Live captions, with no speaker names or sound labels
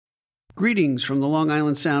Greetings from the Long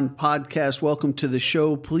Island Sound podcast. Welcome to the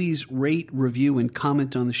show. Please rate, review, and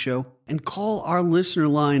comment on the show. And call our listener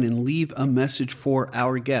line and leave a message for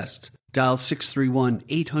our guest. Dial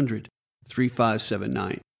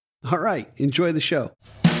 631-800-3579. All right, enjoy the show.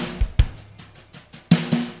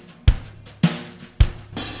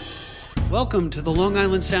 Welcome to the Long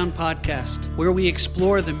Island Sound podcast, where we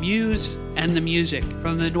explore the muse and the music,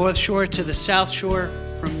 from the North Shore to the South Shore,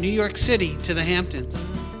 from New York City to the Hamptons,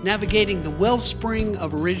 navigating the wellspring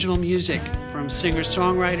of original music from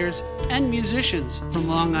singer-songwriters and musicians from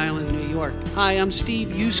Long Island, New York. Hi, I'm Steve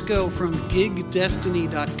Yusko from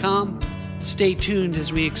GigDestiny.com. Stay tuned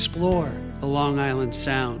as we explore the Long Island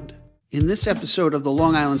Sound. In this episode of the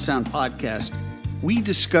Long Island Sound podcast, we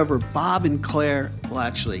discover Bob and Claire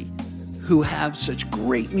Blatchley, who have such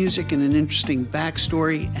great music and an interesting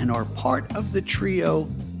backstory and are part of the trio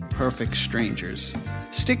Perfect Strangers.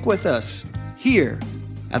 Stick with us here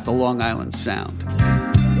at the Long Island Sound.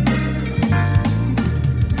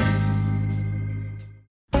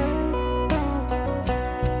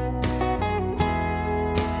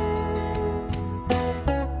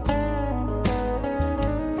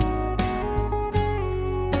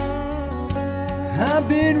 I've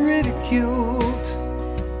been ridiculed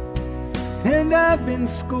and I've been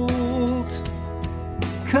schooled,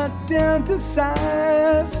 cut down to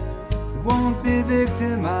size, won't be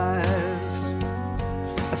victimized.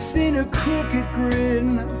 I've seen a crooked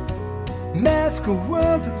grin, mask a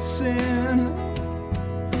world of sin.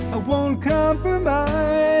 I won't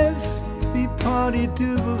compromise, be party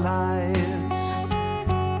to the lies.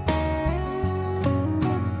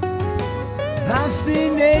 I've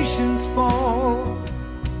seen nations fall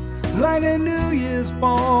like a New Year's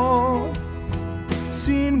ball,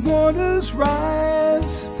 seen waters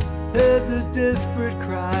rise, heard the desperate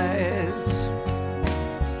cries.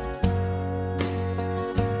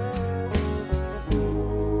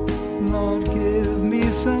 Lord, give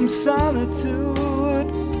me some solitude,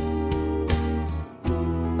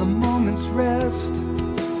 a moment's rest,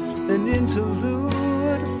 an interlude.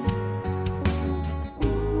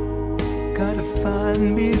 Gotta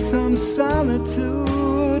find me some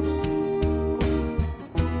solitude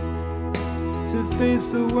to face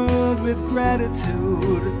the world with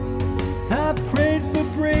gratitude. I prayed for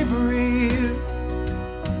bravery,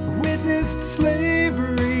 witnessed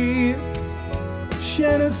slavery,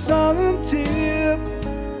 shed a solemn tear,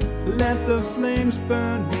 let the flames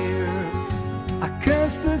burn near. I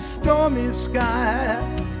cursed the stormy sky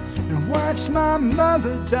and watched my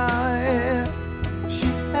mother die. She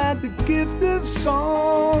had the gift of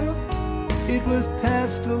song, it was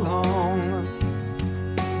passed along.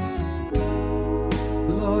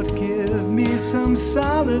 Lord, give me some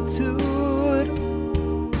solitude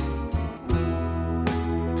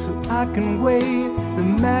so I can weigh the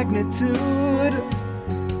magnitude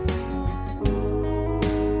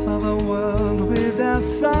of a world without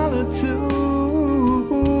solitude.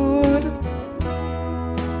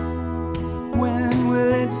 When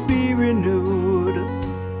will it be renewed?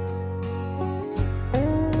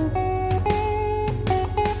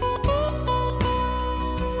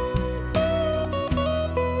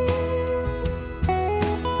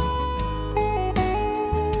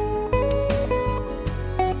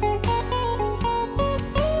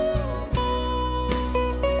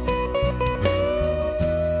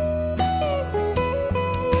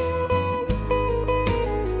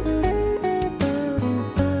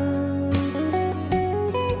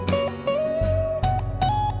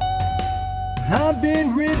 I've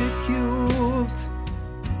been ridiculed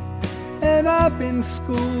and I've been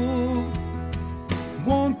schooled,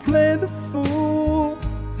 won't play the fool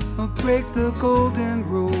or break the golden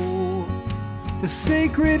rule. The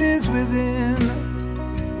sacred is within,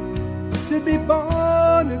 to be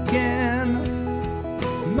born again,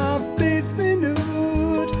 my faith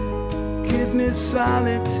renewed, give me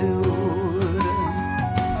solitude.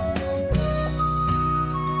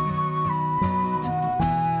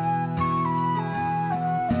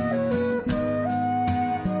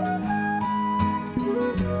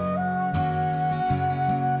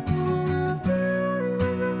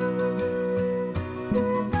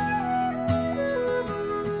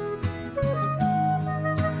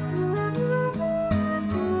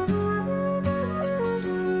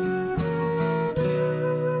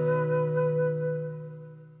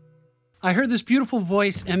 I heard this beautiful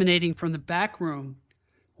voice emanating from the back room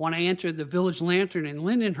when I entered the Village Lantern in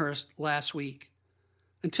Lindenhurst last week.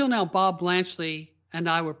 Until now, Bob Blatchley and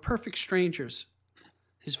I were perfect strangers.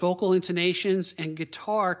 His vocal intonations and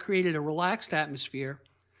guitar created a relaxed atmosphere,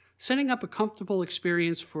 setting up a comfortable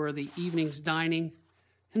experience for the evening's dining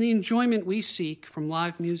and the enjoyment we seek from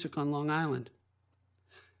live music on Long Island.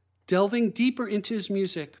 Delving deeper into his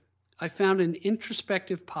music, I found an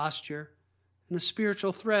introspective posture and a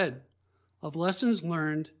spiritual thread of lessons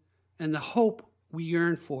learned and the hope we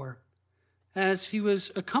yearn for, as he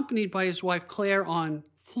was accompanied by his wife Claire on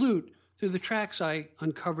flute through the tracks I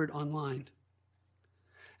uncovered online.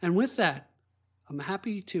 And with that, I'm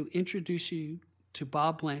happy to introduce you to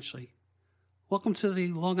Bob Blatchley. Welcome to the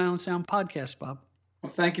Long Island Sound Podcast, Bob.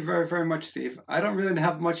 Well, thank you very, very much, Steve. I don't really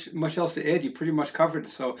have much else to add. You pretty much covered it,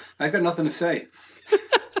 so I've got nothing to say.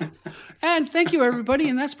 And thank you, everybody.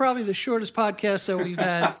 And that's probably the shortest podcast that we've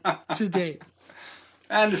had to date.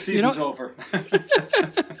 And the season's over.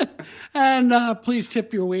 And please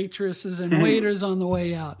tip your waitresses and waiters on the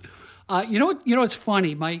way out. You know what's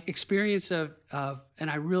funny? My experience of and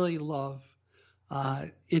I really love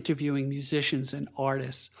interviewing musicians and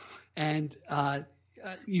artists. And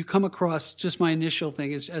you come across, just my initial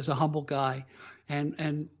thing is as a humble guy,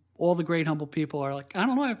 and all the great humble people are like, I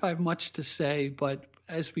don't know if I have much to say, but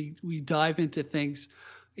as we dive into things,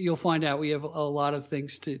 you'll find out we have a lot of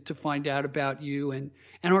things to find out about you. And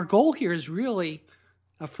our goal here is really,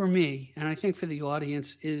 for me, and I think for the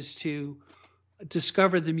audience, is to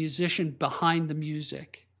discover the musician behind the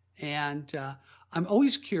music. And I'm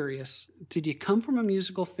always curious, did you come from a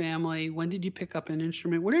musical family? When did you pick up an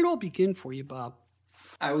instrument? Where did it all begin for you, Bob?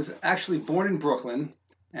 I was actually born in Brooklyn,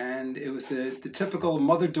 and it was the typical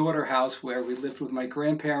mother-daughter house where we lived with my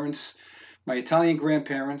grandparents, my Italian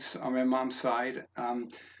grandparents on my mom's side.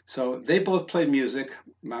 So they both played music.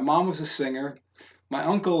 My mom was a singer. My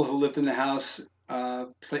uncle, who lived in the house,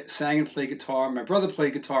 sang and played guitar. My brother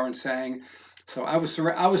played guitar and sang. So I was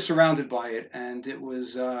surrounded by it, and it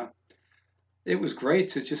was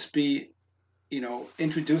great to just be,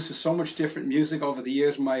 introduced to so much different music over the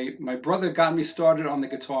years. My brother got me started on the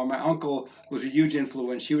guitar. My uncle was a huge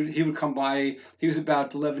influence. He would come by. He was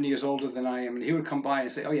about 11 years older than I am, and he would come by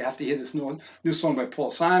and say, "Oh, you have to hear this new song by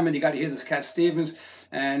Paul Simon. You got to hear this Cat Stevens."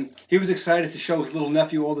 And he was excited to show his little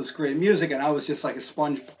nephew all this great music, and I was just like a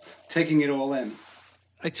sponge, taking it all in.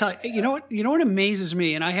 I tell you, you know what amazes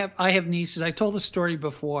me, and I have nieces. I told the story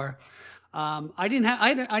before. I didn't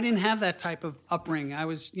have that type of upbringing. I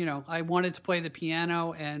was, I wanted to play the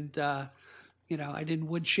piano, and I didn't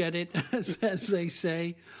woodshed it, as they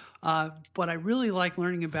say. But I really like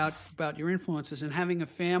learning about your influences and having a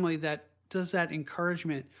family that does that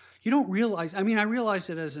encouragement. You don't realize. I mean, I realize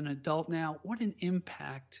it as an adult now. What an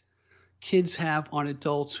impact kids have on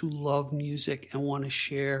adults who love music and want to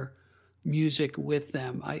share music with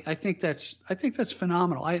them. I think that's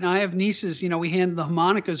phenomenal. I have nieces. We hand the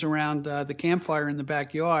harmonicas around the campfire in the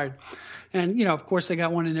backyard, and of course they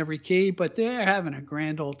got one in every key, but they're having a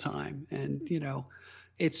grand old time. And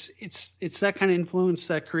it's that kind of influence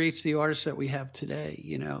that creates the artists that we have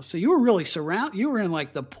today. So you were really you were in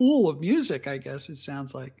like the pool of music, I guess it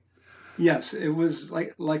sounds like. Yes, it was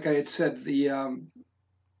like I had said,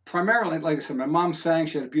 primarily, like I said, my mom sang.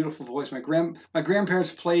 She had a beautiful voice. My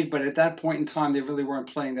grandparents played, but at that point in time, they really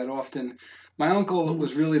weren't playing that often. My uncle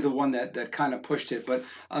was really the one that kind of pushed it. But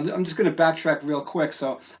I'm just going to backtrack real quick.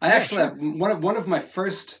 So I actually have one of my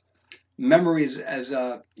first memories as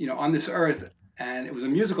on this earth, and it was a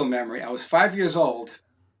musical memory. I was 5 years old.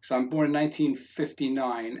 So I'm born in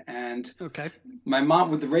 1959, and my mom,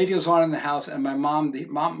 with the radios on in the house, and my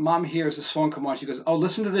mom hears a song come on. She goes, "Oh,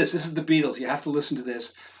 listen to this. This is the Beatles. You have to listen to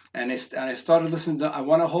this." And I started listening to "I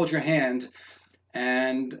Want to Hold Your Hand,"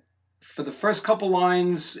 and for the first couple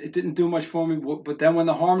lines, it didn't do much for me. But then when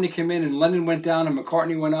the harmony came in and Lennon went down and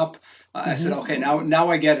McCartney went up, I said, "Okay, now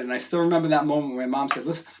I get it." And I still remember that moment when my mom said,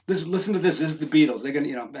 "Listen to this. This is the Beatles. They're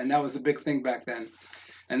gonna," and that was the big thing back then.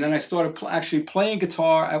 And then I started actually playing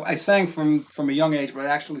guitar. I sang from a young age, but I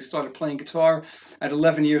actually started playing guitar at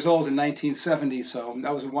 11 years old in 1970. So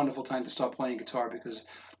that was a wonderful time to start playing guitar, because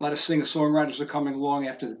a lot of singer-songwriters were coming along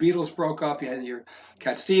after the Beatles broke up. You had your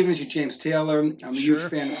Cat Stevens, your James Taylor. I'm a huge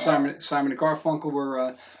fan of Simon and Garfunkel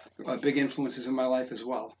were big influences in my life as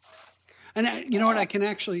well. And you know what? I can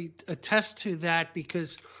actually attest to that,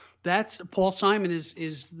 because Paul Simon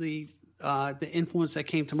is the influence that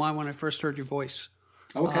came to mind when I first heard your voice.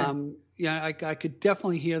 Okay. I could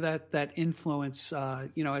definitely hear that influence,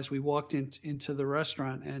 as we walked into the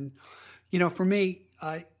restaurant. And, for me,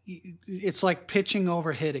 it's like pitching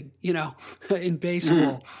over hitting, in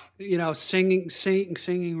baseball.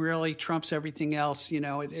 Singing really trumps everything else.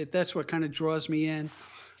 That's what kind of draws me in.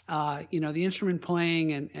 The instrument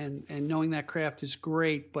playing and knowing that craft is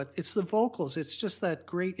great, but it's the vocals. It's just that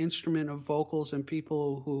great instrument of vocals and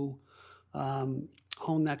people who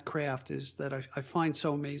hone that craft is that I find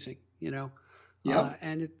so amazing. Yep.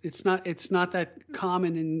 And it's not that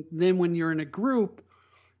common. And then when you're in a group,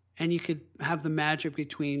 and you could have the magic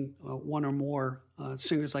between one or more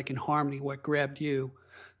singers, like in harmony, what grabbed you,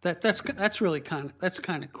 that's really kind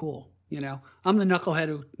of cool. I'm the knucklehead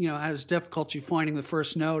who has difficulty finding the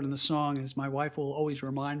first note in the song, as my wife will always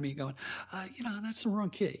remind me, going, that's the wrong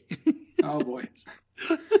key. Oh boy.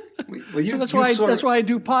 Well, so that's why I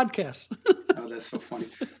do podcasts. Oh, that's so funny.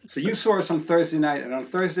 So you saw us on Thursday night, and on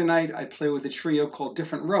Thursday night I play with a trio called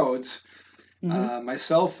Different Roads.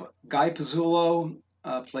 Myself, Guy Pizzullo,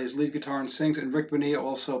 plays lead guitar and sings, and Rick Bonilla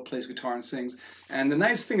also plays guitar and sings. And the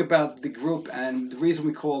nice thing about the group, and the reason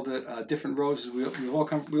we called it Different Roads, is we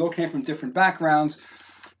all came from different backgrounds,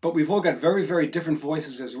 but we've all got very, very different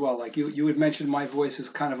voices as well. Like you had mentioned, my voice is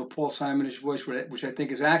kind of a Paul Simonish voice, which I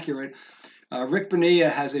think is accurate. Rick Bonilla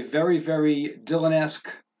has a very, very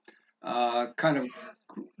Dylan-esque kind of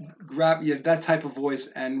that type of voice,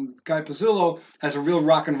 and Guy Pizzullo has a real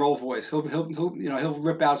rock and roll voice. He'll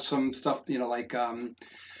rip out some stuff, like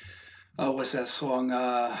what's that song?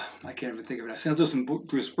 I can't even think of it. He'll do some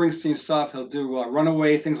Bruce Springsteen stuff. He'll do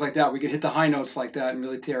Runaway, things like that. We can hit the high notes like that and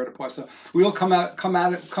really tear it apart. So we all come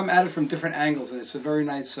at it from different angles, and it's a very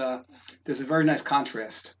nice. There's a very nice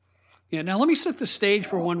contrast. Yeah, now let me set the stage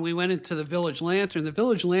for when we went into the Village Lantern. The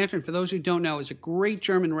Village Lantern, for those who don't know, is a great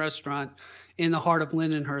German restaurant in the heart of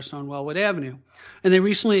Lindenhurst on Wellwood Avenue. And they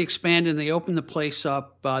recently expanded and they opened the place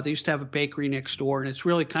up. They used to have a bakery next door, and it's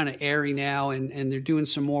really kind of airy now, and they're doing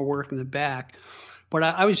some more work in the back. But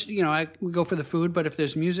I we go for the food, but if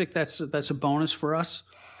there's music, that's a bonus for us.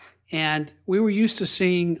 And we were used to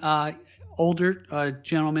seeing older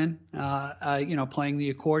gentlemen, playing the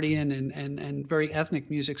accordion and very ethnic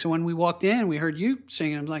music. So when we walked in, we heard you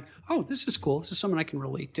singing. I'm like, oh, this is cool. This is something I can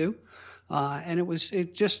relate to. And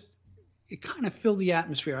it kind of filled the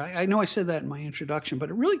atmosphere. I know I said that in my introduction, but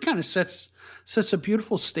it really kind of sets a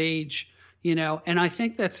beautiful stage, and I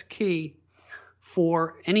think that's key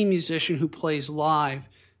for any musician who plays live.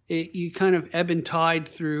 You kind of ebb and tide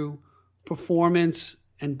through performance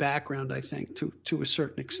and background, I think, to a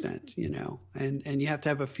certain extent, and you have to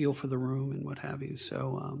have a feel for the room and what have you.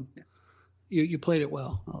 So you played it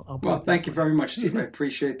well. Well, thank you very much, Steve. I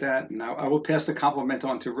appreciate that, and I will pass the compliment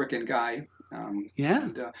on to Rick and Guy.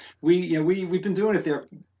 And, we've been doing it there.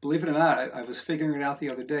 Believe it or not, I was figuring it out the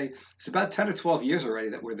other day. It's about 10 or 12 years already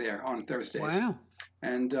that we're there on Thursdays. Wow.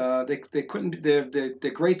 And they couldn't.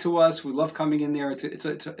 They're great to us. We love coming in there.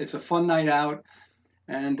 It's a fun night out.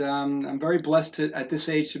 And I'm very blessed at this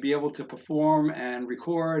age to be able to perform and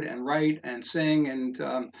record and write and sing. And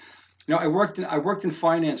I worked in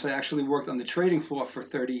finance. I actually worked on the trading floor for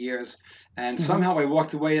 30 years, and somehow I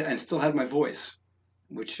walked away and still had my voice,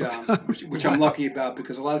 which I'm lucky about,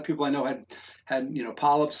 because a lot of people I know had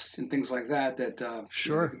polyps and things like that.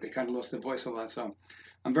 Sure, they kind of lost their voice a lot. So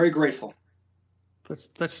I'm very grateful.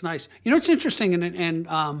 That's nice. It's interesting, and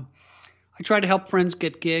I try to help friends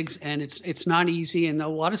get gigs, and it's not easy. And a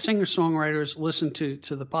lot of singer-songwriters listen to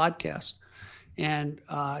the podcast. And,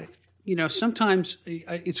 sometimes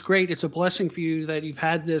it's great. It's a blessing for you that you've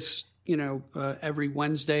had this, every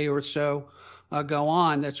Wednesday or so go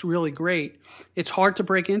on. That's really great. It's hard to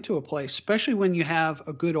break into a place, especially when you have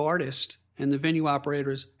a good artist and the venue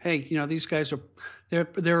operators. Hey, these guys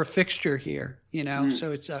they're a fixture here,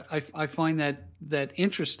 So it's I find that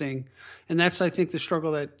interesting, and that's, I think, the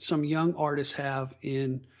struggle that some young artists have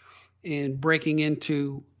in breaking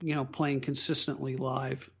into playing consistently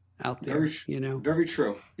live out there. Very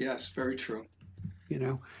true. Yes, very true.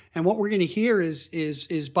 And what we're going to hear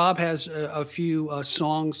is Bob has a few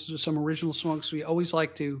songs, some original songs. We always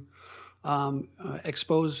like to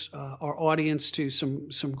expose our audience to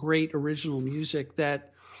some great original music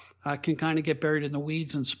that can kind of get buried in the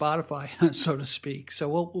weeds on Spotify, so to speak.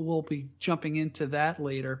 So we'll be jumping into that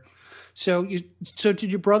later. So did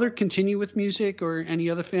your brother continue with music, or any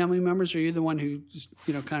other family members, or are you the one who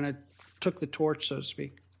kind of took the torch, so to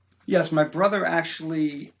speak? Yes, my brother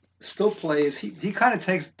actually still plays. He kind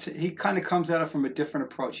of comes at it from a different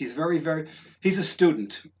approach. He's he's a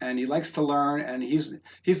student, and he likes to learn, and he's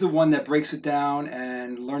the one that breaks it down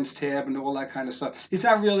and learns tab and all that kind of stuff. He's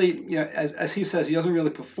not really, as he says, he doesn't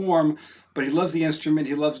really perform, but he loves the instrument.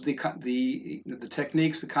 He loves the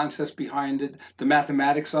techniques, the concepts behind it, the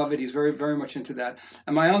mathematics of it. He's very, very much into that.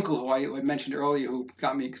 And my uncle, who I mentioned earlier, who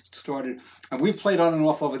got me started, and we've played on and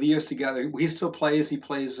off over the years together. He still plays. He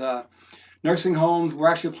plays nursing homes. We're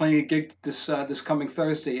actually playing a gig this coming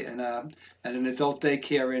Thursday at an adult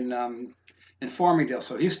daycare in Farmingdale.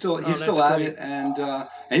 So he's still at it, and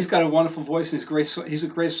he's got a wonderful voice, and he's a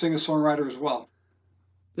great singer-songwriter as well.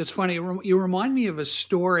 That's funny. You remind me of a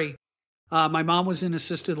story. My mom was in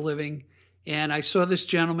assisted living, And I saw this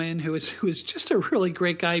gentleman who was just a really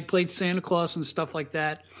great guy. He played Santa Claus and stuff like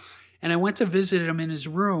that. And I went to visit him in his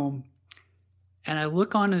room, and I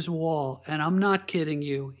look on his wall, and I'm not kidding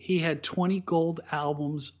you. He had 20 gold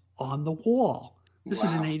albums on the wall. This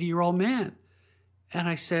is an 80-year-old man. And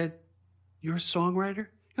I said, "You're a songwriter?"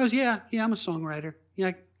 He goes, Yeah, I'm a songwriter. Yeah,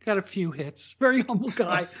 I got a few hits." Very humble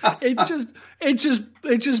guy. It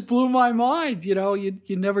just blew my mind. You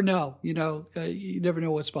never know. You never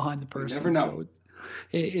know what's behind the person. You never know. So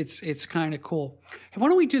it's kind of cool. Hey, why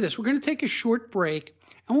don't we do this? We're going to take a short break,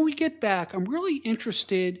 and when we get back, I'm really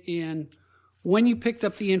interested in when you picked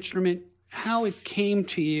up the instrument, how it came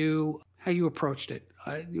to you, how you approached it.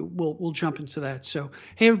 We'll jump into that. So,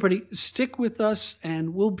 hey, everybody, stick with us,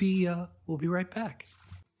 and we'll be right back.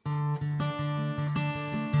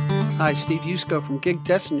 Hi, Steve Yusko from Gig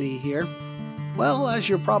Destiny here. Well, as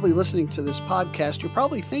you're probably listening to this podcast, you're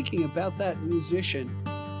probably thinking about that musician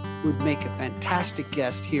who would make a fantastic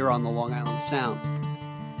guest here on the Long Island Sound.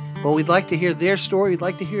 Well, we'd like to hear their story. We'd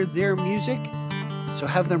like to hear their music. So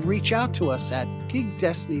have them reach out to us at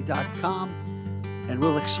gigdestiny.com, and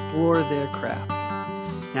we'll explore their craft.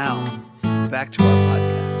 Now, back to our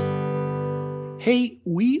podcast. Hey,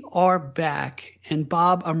 we are back. And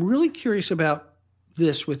Bob, I'm really curious about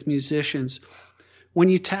this with musicians. When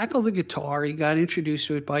you tackle the guitar, you got introduced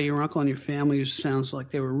to it by your uncle and your family, who sounds like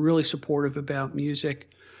they were really supportive about music.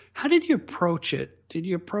 How did you approach it? Did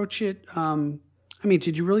you approach it,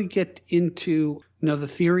 did you really get into, the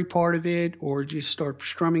theory part of it, or did you start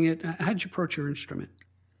strumming it? How did you approach your instrument?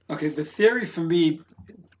 Okay, the theory for me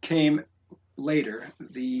came later.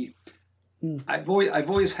 I've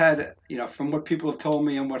always had, from what people have told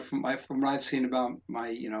me and from what I've seen about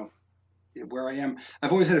my, where I am,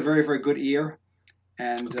 I've always had a very, very good ear.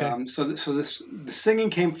 And okay. So the singing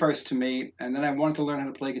came first to me, and then I wanted to learn how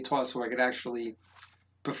to play guitar so I could actually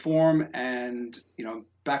perform and,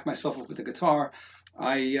 back myself up with the guitar.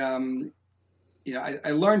 I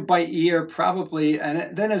learned by ear probably,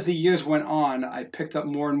 and then as the years went on, I picked up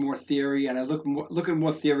more and more theory, and I look at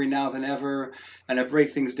more theory now than ever, and I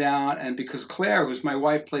break things down. And because Claire, who's my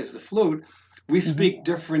wife, plays the flute, we speak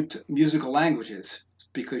different musical languages,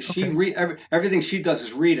 because everything she does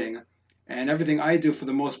is reading, and everything I do for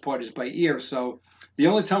the most part is by ear. So the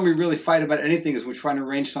only time we really fight about anything is we're trying to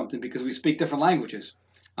arrange something, because we speak different languages.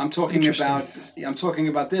 I'm talking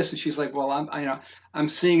about this, and she's like, "Well, I'm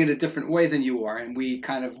seeing it a different way than you are," and we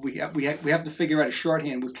have to figure out a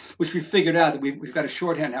shorthand, which we figured out that we've got a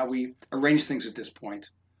shorthand how we arrange things at this point.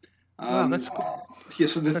 Wow, that's cool. Yeah,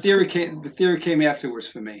 so the theory came afterwards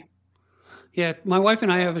for me. Yeah, my wife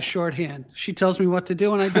and I have a shorthand. She tells me what to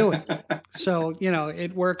do, and I do it. So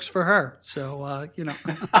it works for her. So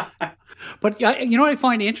But what I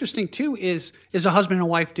find interesting too is a husband and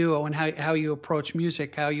wife duo, and how you approach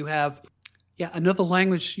music, how you have another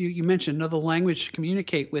language. You mentioned another language to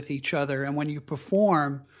communicate with each other, and when you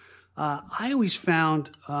perform, I always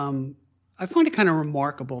found I find it kind of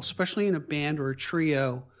remarkable, especially in a band or a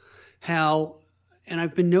trio, how, and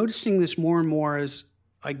I've been noticing this more and more as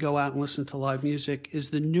I go out and listen to live music,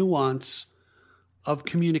 is the nuance of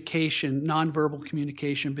communication, nonverbal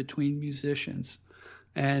communication between musicians.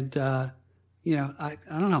 And, I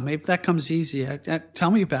don't know, maybe that comes easy.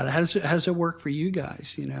 Tell me about it. How does it work for you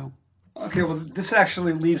guys, Okay, well, this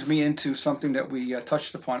actually leads me into something that we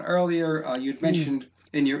touched upon earlier. You'd mentioned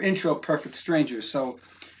in your intro, Perfect Strangers. So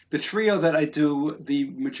the trio that I do the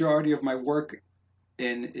majority of my work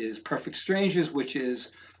in is Perfect Strangers, which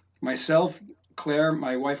is myself, Claire,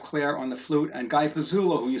 my wife Claire on the flute, and Guy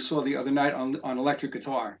Pizzullo, who you saw the other night on electric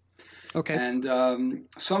guitar. Okay. And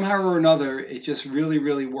somehow or another, it just really,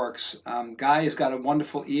 really works. Guy has got a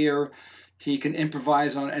wonderful ear. He can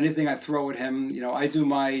improvise on anything I throw at him. I do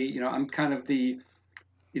my, I'm kind of the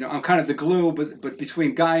glue, but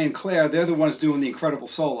between Guy and Claire, they're the ones doing the incredible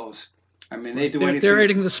solos. I mean, they do anything. They're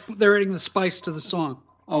adding the spice to the song.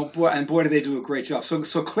 Oh boy, do they do a great job. So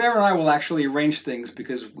Claire and I will actually arrange things,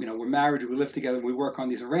 because we're married, we live together, we work on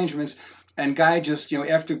these arrangements. And Guy just,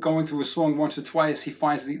 after going through a song once or twice, he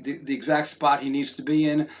finds the exact spot he needs to be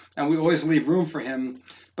in, and we always leave room for him.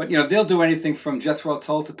 But they'll do anything from Jethro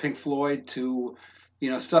Tull to Pink Floyd to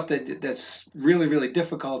stuff that's really, really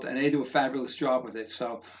difficult, and they do a fabulous job with it.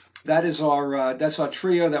 So that's our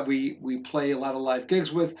trio that we play a lot of live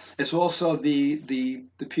gigs with. It's also the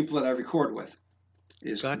people that I record with.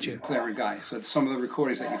 Is Gotcha. Claire and Guy. So it's some of the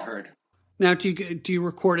recordings that you've heard. Now, do you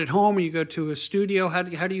record at home, or you go to a studio? How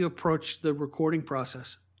do you approach the recording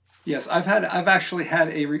process? Yes, I've actually had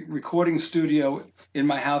a recording studio in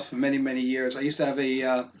my house for many, many years. I used to have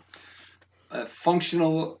a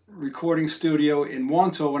functional recording studio in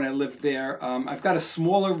Wanto when I lived there. I've got a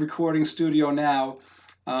smaller recording studio now.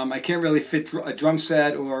 I can't really fit a drum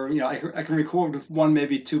set, or I can record with one,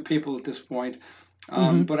 maybe two people at this point.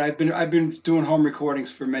 Hmm. But I've been doing home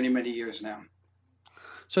recordings for many years now.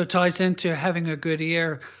 So it ties into having a good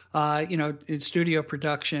ear, in studio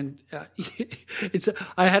production. It's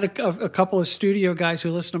I had a couple of studio guys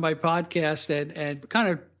who listen to my podcast and kind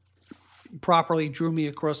of properly drew me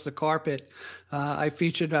across the carpet. I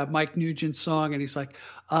featured Mike Nugent's song, and he's like,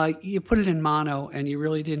 "You put it in mono, and you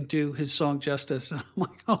really didn't do his song justice." And I'm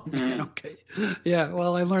like, "Oh man, Mm. okay, yeah."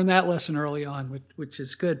 Well, I learned that lesson early on, which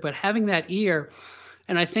is good. But having that ear,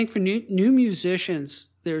 and I think for new musicians,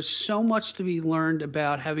 there's so much to be learned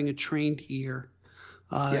about having a trained ear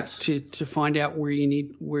Yes. to find out where you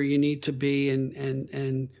need to be,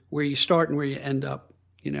 and where you start and where you end up.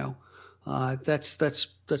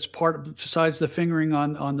 That's part of, besides the fingering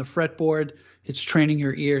on the fretboard, it's training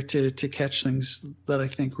your ear to catch things that I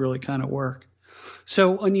think really kind of work.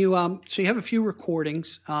 So when you have a few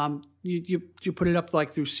recordings, you put it up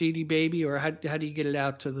like through CD Baby, or how do you get it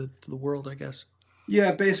out to the world, I guess?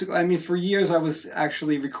 Yeah, basically, I mean, for years I was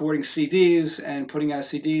actually recording CDs and putting out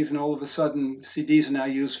CDs, and all of a sudden, CDs are now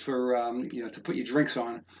used for, to put your drinks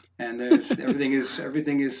on, and there's everything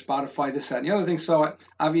is Spotify, this, that, and the other thing. So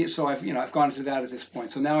I've gone into that at this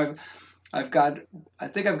point. So now I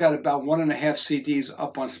think I've got about 1.5 CDs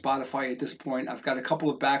up on Spotify at this point. I've got a couple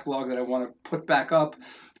of backlog that I want to put back up,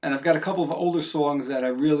 and I've got a couple of older songs that I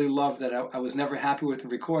really love that I was never happy with the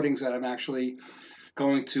recordings, that I'm actually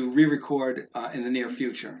going to re-record in the near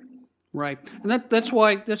future. Right, and that's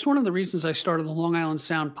one of the reasons I started the Long Island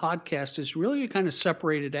Sound podcast, is really to kind of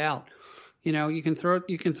separate it out. You can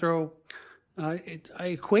throw. I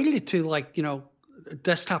equated it to, like,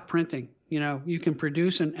 desktop printing. You can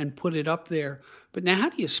produce and put it up there, but now how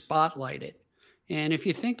do you spotlight it? And if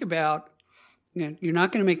you think about, you're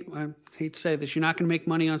not going to make. I hate to say this, you're not going to make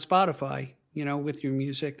money on Spotify, with your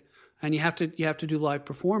music, and you have to do live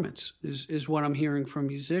performance, is what I'm hearing from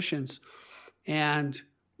musicians. And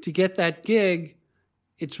to get that gig,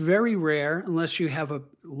 it's very rare, unless you have a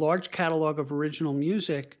large catalog of original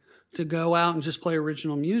music, to go out and just play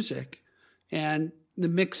original music. And the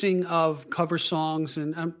mixing of cover songs,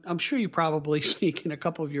 and I'm sure you probably sneak in a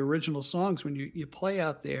couple of your original songs when you play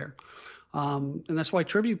out there. And that's why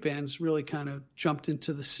tribute bands really kind of jumped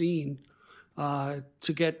into the scene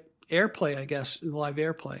to get airplay, I guess, live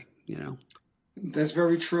airplay. That's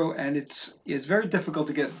very true, and it's very difficult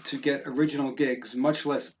to get original gigs, much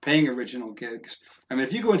less paying original gigs. I mean,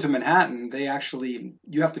 if you go into Manhattan,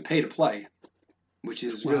 you have to pay to play, which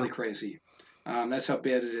is really Wow. crazy. That's how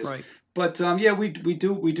bad it is. Right. But yeah, we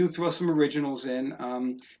do throw some originals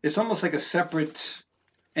in. It's almost like a separate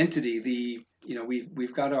entity.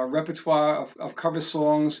 We've got our repertoire of cover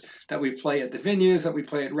songs that we play at the venues, that we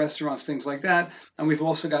play at restaurants, things like that, and we've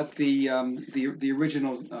also got the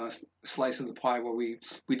original slice of the pie, where we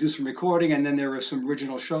do some recording, and then there are some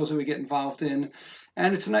original shows that we get involved in,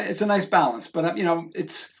 and it's a nice balance. But I'm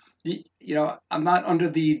not under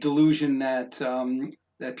the delusion that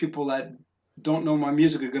that people that don't know my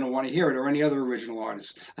music are going to want to hear it, or any other original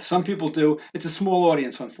artists. Some people do. It's a small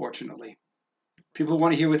audience, unfortunately. People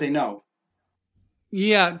want to hear what they know.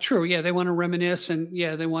 Yeah, true. Yeah, they want to reminisce, and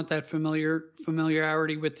yeah, they want that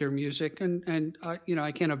familiarity with their music, and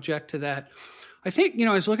I can't object to that. I think,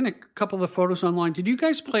 I was looking at a couple of the photos online. Did you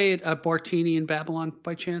guys play at Bartini in Babylon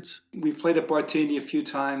by chance? We've played at Bartini a few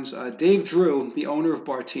times. Dave Drew, the owner of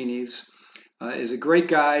Bartini's, is a great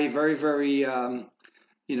guy. Very, very,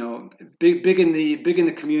 big in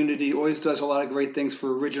the community. Always does a lot of great things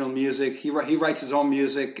for original music. He writes his own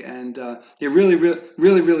music, and he's a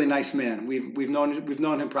really nice man. We've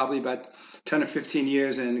known him probably about 10 or 15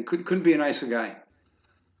 years, and couldn't be a nicer guy.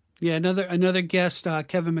 Yeah, another guest,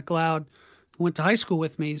 Kevin McLeod, who went to high school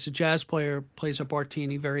with me. He's a jazz player, plays at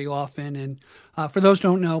Bartini very often. And for those who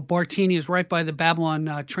don't know, Bartini is right by the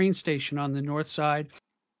Babylon train station on the north side.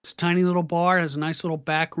 It's a tiny little bar, has a nice little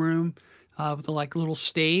back room with a little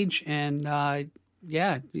stage, and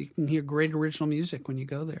yeah, you can hear great original music when you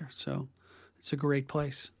go there. So it's a great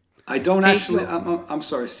place. I don't Hey, actually. I'm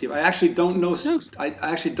sorry, Steve. I actually don't know. no, I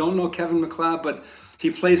actually don't know Kevin McLeod, but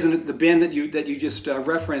he plays in the band that you just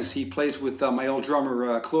referenced. He plays with my old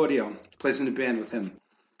drummer Claudio. He plays in the band with him.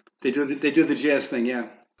 They do the jazz thing. Yeah.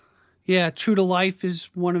 yeah, True to Life is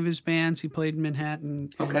one of his bands. He played in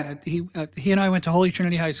Manhattan, and Okay. he and I went to Holy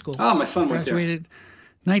Trinity High School. Oh, my son went there. Graduated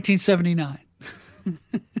 1979.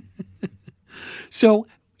 So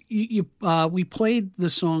we played the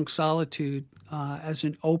song Solitude as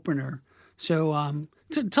an opener. So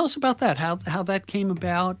tell us about that, how that came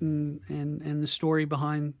about, and the story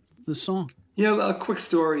behind the song. Yeah, a quick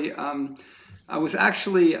story. I was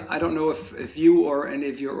actually, I don't know if you or any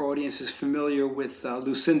of your audience is familiar with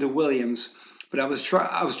Lucinda Williams, but I was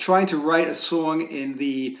trying to write a song in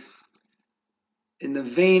the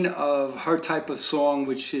vein of her type of song,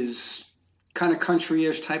 which is kind of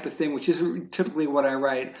country-ish type of thing, which isn't typically what I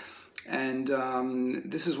write. And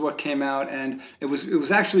this is what came out, and it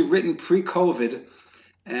was actually written pre-COVID.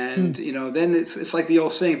 And then it's like the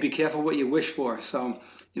old saying, "Be careful what you wish for." So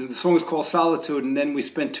the song is called Solitude, and then we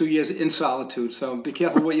spent 2 years in solitude. So be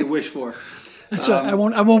careful what you wish for. So I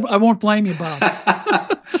won't blame you, Bob.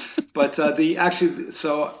 But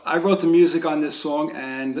so I wrote the music on this song,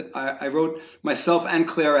 and I wrote myself and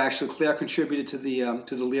Claire. Actually, Claire contributed to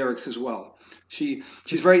the lyrics as well. She's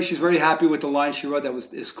very happy with the line she wrote.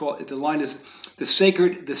 The line is the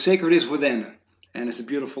sacred is within, and it's a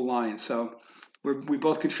beautiful line. So we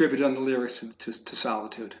both contributed on the lyrics to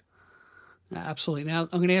Solitude. Absolutely. Now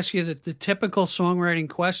I'm going to ask you the typical songwriting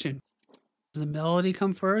question. Does the melody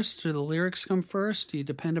come first, or the lyrics come first? Do you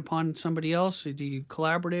depend upon somebody else? Or do you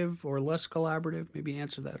collaborative or less collaborative? Maybe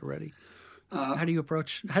answer that already. How do you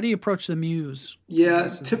approach the muse? Yeah,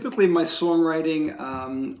 typically my songwriting,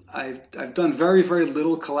 I've done very, very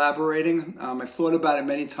little collaborating. I've thought about it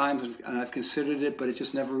many times and I've considered it, but it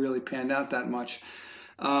just never really panned out that much.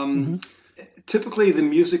 Typically the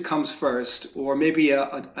music comes first, or maybe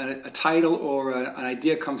a title or an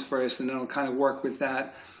idea comes first, and then I'll kind of work with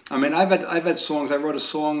that. I mean, I've had songs. I wrote a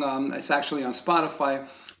song. It's actually on Spotify,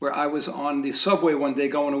 where I was on the subway one day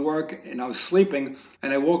going to work, and I was sleeping,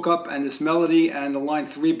 and I woke up, and this melody and the line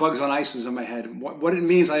 "3 bugs on ice" was in my head. What it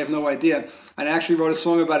means, I have no idea. And I actually wrote a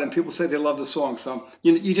song about it, and people say they love the song. So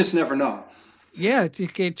you just never know. Yeah,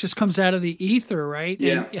 it just comes out of the ether, right?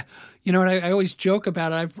 Yeah. And, you know, and I always joke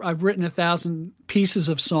about it. I've written 1,000 pieces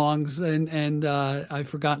of songs, and I've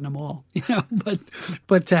forgotten them all.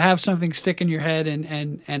 But to have something stick in your head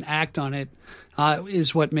and act on it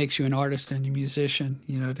is what makes you an artist and a musician.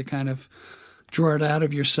 To kind of draw it out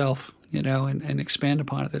of yourself, and expand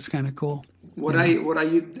upon it. That's kind of cool. What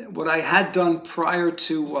I had done prior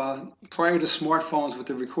to smartphones with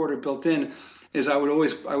the recorder built in is I would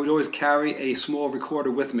always carry a small recorder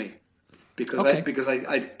with me. Because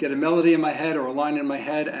I get a melody in my head or a line in my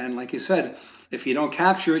head, and like you said, if you don't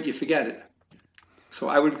capture it, you forget it. So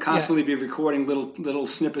I would constantly be recording little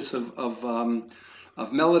snippets of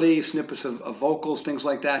melody, snippets of vocals, things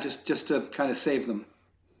like that, just to kind of save them.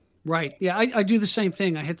 Right. Yeah, I do the same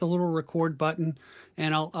thing. I hit the little record button,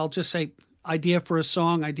 and I'll just say idea for a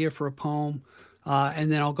song, idea for a poem.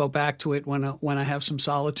 And then I'll go back to it when I have some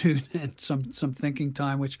solitude and some thinking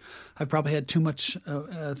time, which I've probably had too much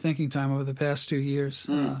thinking time over the past 2 years.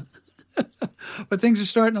 But things are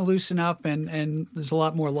starting to loosen up, and there's a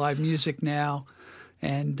lot more live music now,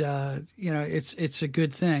 and it's a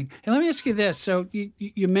good thing. And let me ask you this: so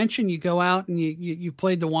you mentioned you go out and you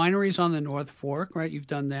played the wineries on the North Fork, right? You've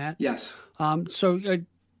done that. Yes.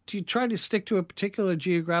 Do you try to stick to a particular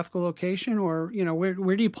geographical location, or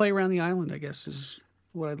where do you play around the island? I guess is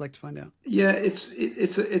what I'd like to find out. Yeah,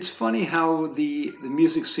 it's funny how the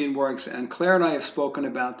music scene works, and Claire and I have spoken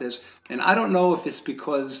about this, and I don't know if it's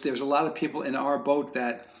because there's a lot of people in our boat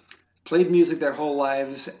that played music their whole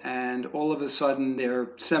lives, and all of a sudden they're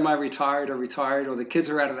semi-retired or retired, or the kids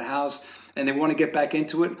are out of the house and they want to get back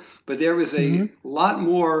into it. But there is a lot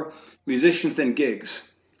more musicians than gigs.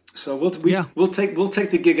 So we'll take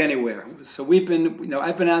the gig anywhere. So we've been,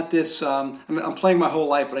 I've been at this. I'm playing my whole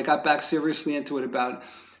life, but I got back seriously into it about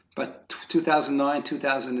 2009,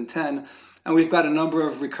 2010, and we've got a number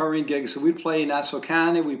of recurring gigs. So we play in Nassau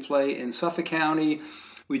County, we play in Suffolk County,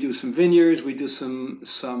 we do some vineyards, we do some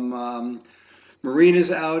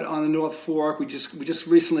marinas out on the North Fork. We just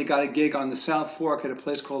recently got a gig on the South Fork at a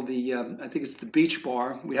place called I think it's the Beach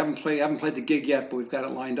Bar. We haven't played the gig yet, but we've got it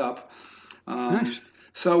lined up. Nice.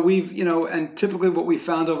 So we've, and typically what we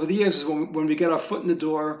found over the years is when we get our foot in the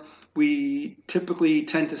door, we typically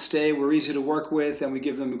tend to stay. We're easy to work with, and we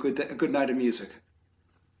give them a good night of music.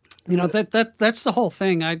 That's the whole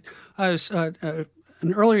thing. I was an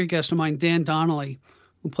earlier guest of mine, Dan Donnelly,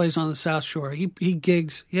 who plays on the South Shore. He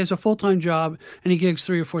gigs. He has a full-time job, and he gigs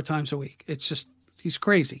 3 or 4 times a week. It's just he's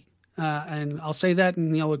crazy, and I'll say that,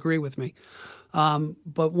 and he'll agree with me.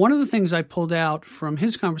 But one of the things I pulled out from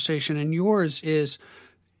his conversation and yours is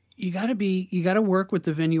you got to work with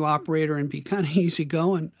the venue operator and be kind of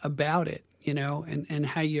easygoing about it, and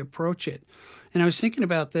how you approach it. And I was thinking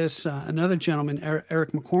about this. Another gentleman,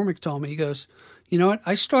 Eric McCormick, told me, he goes, you know what?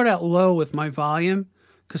 I start out low with my volume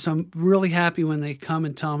because I'm really happy when they come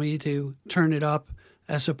and tell me to turn it up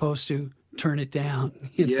as opposed to turn it down,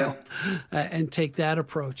 and take that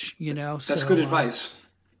approach, That's So, good advice.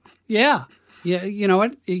 Yeah. Yeah. You know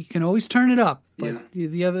what? You can always turn it up, but Yeah.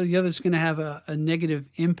 the other's going to have a negative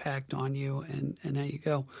impact on you and how you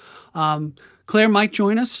go. Claire might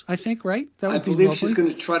join us, I think, right? That I would be believe lovely. she's going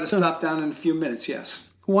to try to stop down in a few minutes. Yes.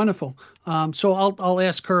 Wonderful. So I'll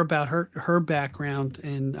ask her about her background,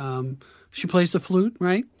 and she plays the flute,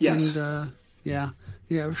 right? Yes. And yeah,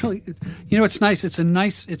 really, it's nice. It's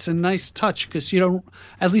a nice touch because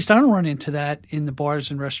at least I don't run into that in the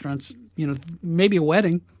bars and restaurants. Maybe a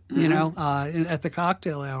wedding, at the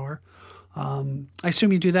cocktail hour. I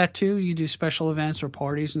assume you do that too. You do special events or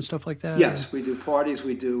parties and stuff like that. Yes, we do parties.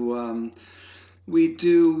 We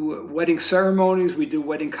do wedding ceremonies. We do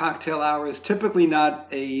wedding cocktail hours. Typically not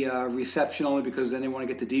a reception, only because then they want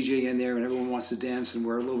to get the DJ in there and everyone wants to dance, and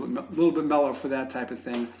we're a little bit mellow for that type of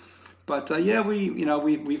thing. But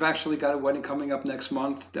we've actually got a wedding coming up next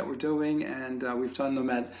month that we're doing, and we've done them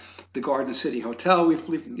at the Garden City Hotel.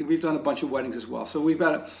 We've done a bunch of weddings as well. So we've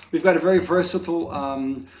got a very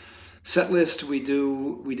versatile set list. We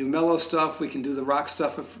do mellow stuff. We can do the rock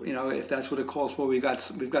stuff if that's what it calls for. We've got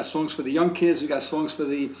songs for the young kids. We've got songs for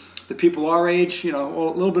the people our age. A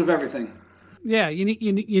little bit of everything. Yeah, you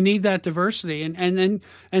need that diversity, and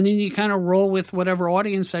then you kind of roll with whatever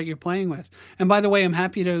audience that you're playing with. And by the way, I'm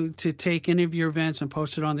happy to take any of your events and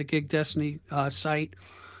post it on the Gig Destiny site.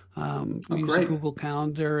 We use the Google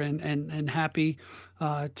Calendar, and happy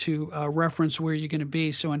to reference where you're going to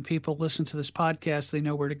be. So when people listen to this podcast, they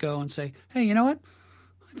know where to go and say, hey, you know what?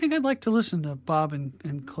 I think I'd like to listen to Bob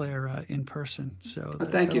and Claire in person. So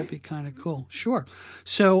thank you. That'll be kind of cool. Sure.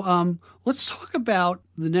 So let's talk about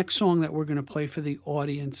the next song that we're going to play for the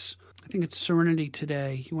audience. I think it's Serenity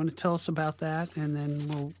Today. You want to tell us about that, and then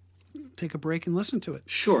we'll take a break and listen to it.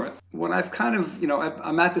 Sure. What I've kind of,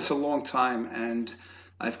 I'm at this a long time, and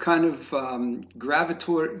I've kind of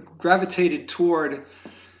gravitated toward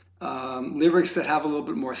lyrics that have a little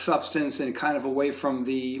bit more substance, and kind of away from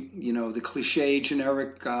the cliche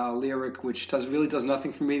generic lyric, which really does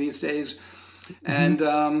nothing for me these days. And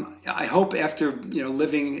I hope after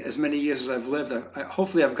living as many years as I've lived,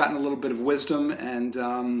 hopefully I've gotten a little bit of wisdom, and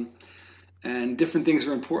different things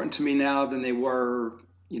are important to me now than they were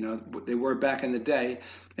back in the day.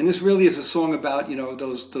 And this really is a song about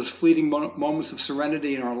those fleeting moments of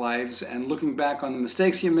serenity in our lives, and looking back on the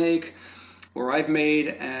mistakes you make, or I've made,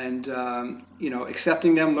 and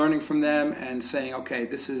accepting them, learning from them, and saying, okay,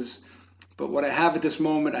 but what I have at this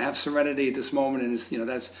moment, I have serenity at this moment, and it's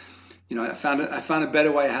I found a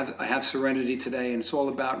better way. I have serenity today, and it's all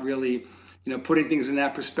about really putting things in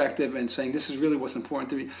that perspective and saying this is really what's important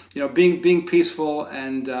to me. Being peaceful,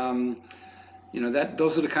 and that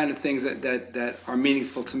those are the kind of things that are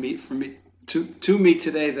meaningful to me to me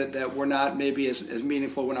today that were not maybe as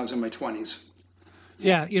meaningful when I was in my 20s.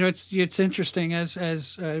 Yeah, it's interesting as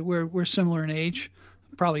we're similar in age,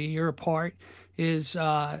 probably a year apart.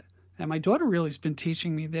 And my daughter really has been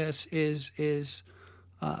teaching me this is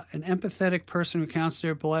an empathetic person who counts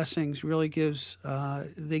their blessings really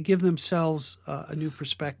they give themselves a new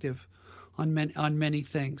perspective on many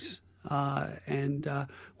things. And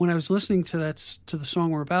when I was listening to the song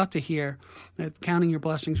we're about to hear, counting your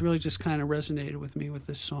blessings really just kind of resonated with me with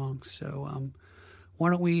this song. So why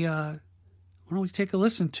don't we take a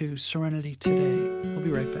listen to Serenity Today? We'll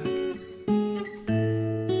be right back.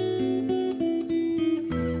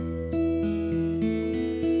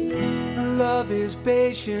 Love is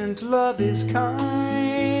patient, love is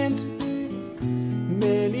kind.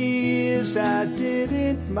 Many years I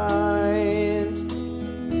didn't mind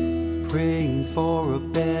praying for a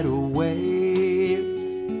better way.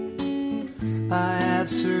 I have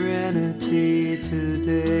serenity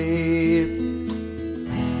today.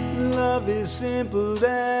 Love is simple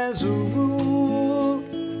as a rule.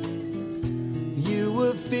 You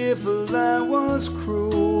were fearful, I was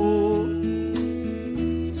cruel.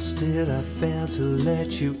 Still I failed to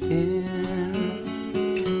let you in.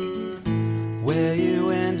 Where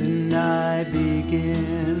you end and I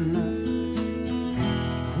begin.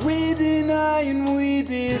 We deny and we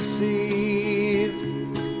deceive.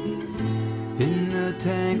 In the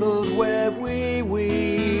tangled web we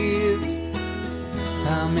weave.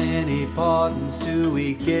 How many pardons do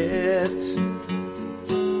we get?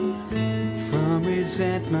 From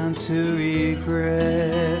resentment to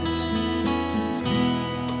regret.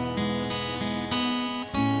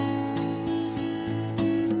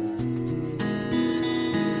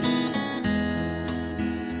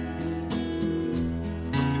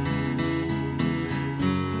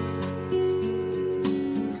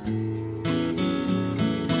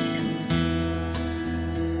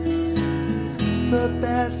 The the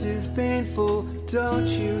past is painful, don't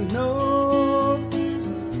you know?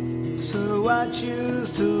 So I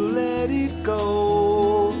choose to let it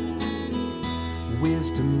go.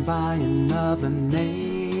 Wisdom by another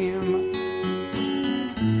name.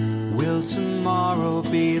 Will tomorrow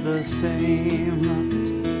be the same?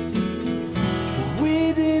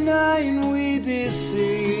 We deny and we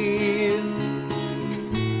deceive.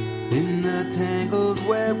 In the tangled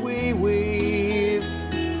web we weave.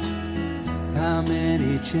 How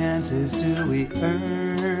many chances do we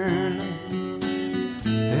earn?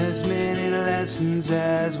 As many lessons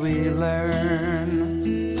as we learn.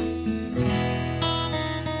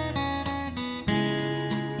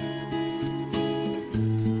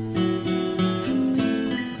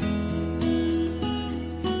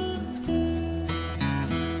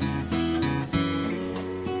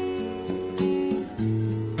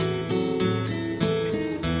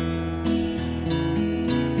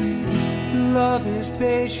 Love is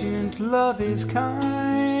patient, love is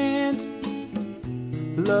kind.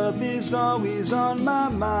 Love is always on my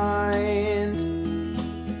mind.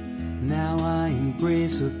 Now I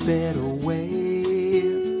embrace a better way.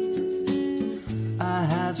 I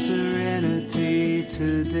have serenity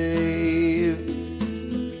today.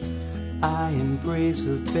 I embrace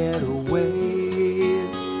a better way.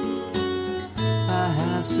 I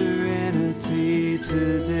have serenity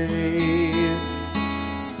today.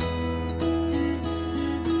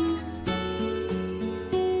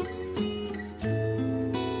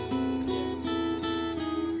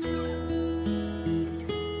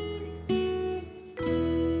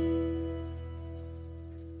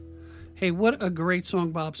 Hey, what a great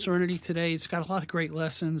song, Bob. Serenity Today. It's got a lot of great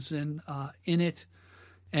lessons in it,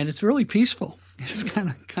 and it's really peaceful. It's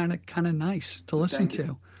kind of nice to listen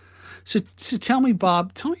to. So tell me,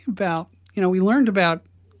 Bob. Tell me about, we learned about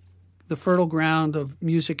the fertile ground of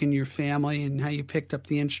music in your family and how you picked up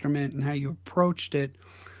the instrument and how you approached it.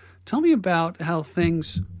 Tell me about how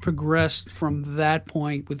things progressed from that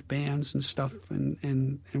point with bands and stuff,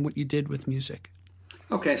 and what you did with music.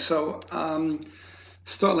 Okay, so.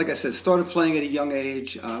 Started playing at a young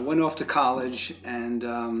age. Went off to college, and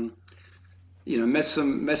met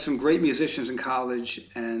some great musicians in college.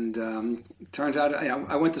 And turns out,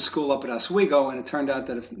 I went to school up at Oswego, and it turned out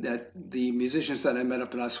that the musicians that I met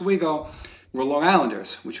up at Oswego were Long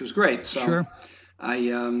Islanders, which was great. So sure.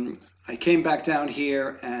 I came back down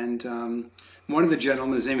here, and one of the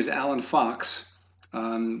gentlemen, his name is Alan Fox.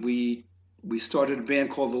 We started a band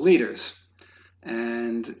called The Leaders.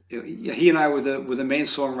 And he and I were the main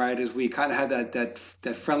songwriters. We kind of had that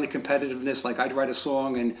friendly competitiveness. Like I'd write a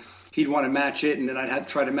song and he'd want to match it, and then I'd have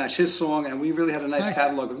to try to match his song. And we really had a nice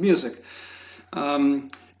catalog of music. And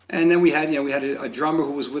then we had a drummer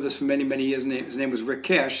who was with us for many years. His name was Rick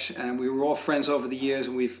Cash, and we were all friends over the years.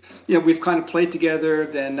 And we've kind of played together,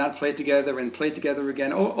 then not played together, and played together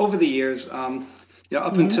again over the years.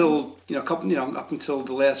 Up until up until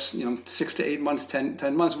the last 6 to 8 months,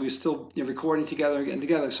 10 months, we were still recording together, getting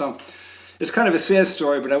together. So it's kind of a sad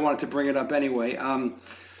story, but I wanted to bring it up anyway.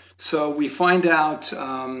 So we find out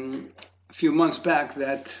a few months back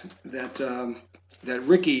that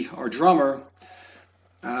Ricky, our drummer,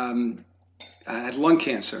 had lung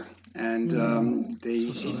cancer, and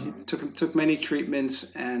he took many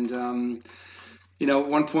treatments, and at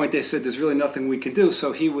one point they said there's really nothing we can do.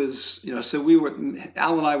 So he was,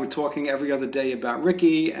 Al and I were talking every other day about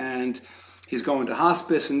Ricky, and he's going to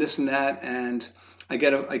hospice and this and that. And I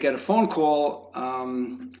get a phone call,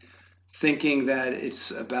 thinking that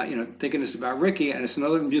it's about Ricky, and it's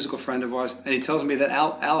another musical friend of ours. And he tells me that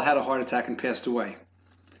Al had a heart attack and passed away.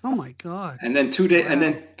 Oh my God! And then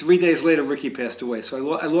 3 days later, Ricky passed away.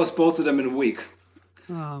 So I lost both of them in a week.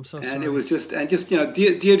 Oh, I'm so sorry. And it was just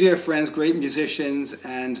dear friends, great musicians,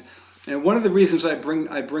 and one of the reasons I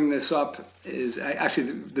bring this up is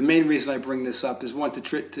actually the main reason I bring this up is one to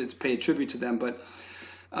pay a tribute to them. But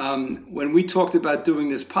when we talked about doing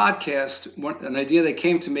this podcast, an idea that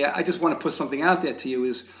came to me, I just want to put something out there to you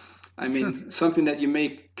is, sure. Something that you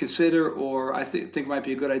may consider, or I think might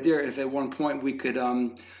be a good idea if at one point we could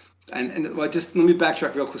just let me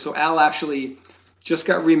backtrack real quick. So Al actually just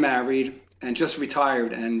got remarried and just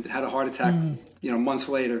retired and had a heart attack, months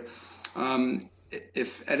later.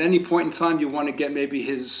 If at any point in time you want to get maybe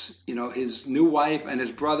his new wife and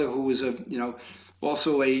his brother, who was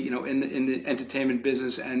also in the entertainment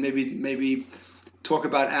business, and maybe talk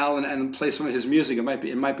about Al and play some of his music, it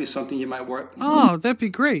might be something you might work. Oh, that'd be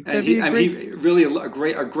great. He really a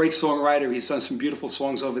great songwriter. He's done some beautiful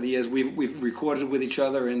songs over the years. We've recorded with each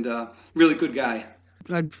other, and really good guy.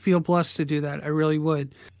 I'd feel blessed to do that. I really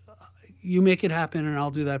would. You make it happen, and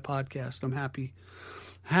I'll do that podcast. I'm happy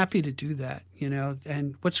happy to do that,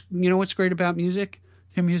 and what's great about music?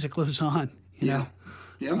 Your music lives on,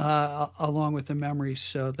 along with the memories.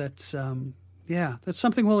 So that's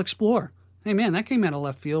something we'll explore. Hey man, that came out of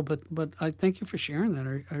left field, but I thank you for sharing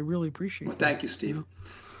that. I really appreciate that. Thank you, Steve.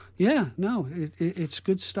 Yeah, no, it's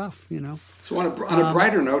good stuff, So on a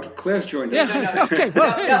brighter note, Claire's joined us. Yeah, okay.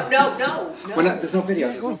 Well, No. There's no video.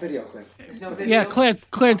 There's no video, Claire. There's no video. Yeah,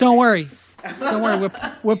 Claire, don't worry. Don't worry.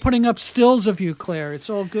 We're putting up stills of you, Claire. It's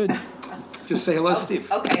all good. Just say hello,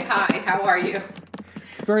 Steve. Okay, hi. How are you?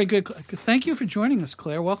 Very good. Thank you for joining us,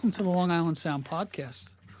 Claire. Welcome to the Long Island Sound podcast.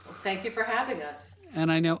 Well, thank you for having us. And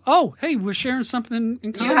I know. Oh, hey, we're sharing something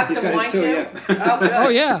in common. You have some wine too? Yeah. Oh, good. Oh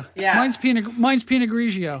yeah. Yes. Mine's Pinot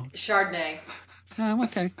Grigio. Chardonnay.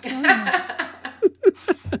 Okay.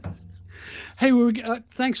 Hey,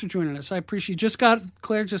 thanks for joining us. I appreciate.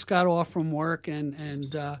 Claire just got off from work,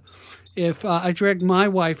 and if I dragged my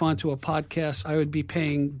wife onto a podcast, I would be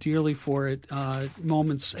paying dearly for it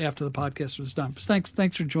moments after the podcast was done. But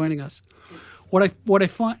thanks for joining us. What I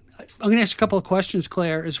find, I'm going to ask a couple of questions,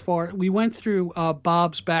 Claire. We went through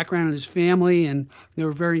Bob's background and his family, and they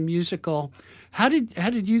were very musical. How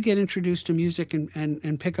did you get introduced to music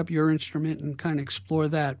and pick up your instrument and kind of explore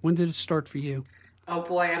that? When did it start for you? Oh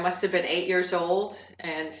boy, I must have been 8 years old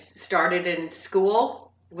and started in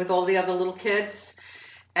school with all the other little kids.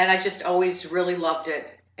 And I just always really loved it.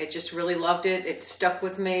 I just really loved it. It stuck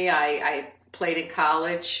with me. I played in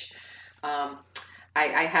college.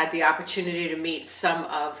 I had the opportunity to meet some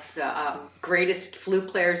of the greatest flute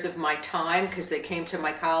players of my time because they came to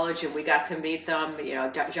my college and we got to meet them.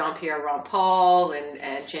 Jean-Pierre Rampal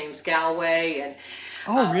and James Galway and.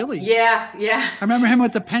 Oh, really? Yeah. I remember him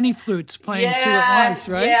with the penny flutes playing two at once,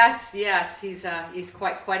 right? Yes. He's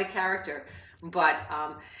quite a character. But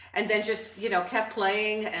and then just kept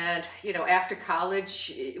playing, and after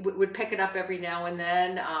college would pick it up every now and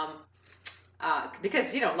then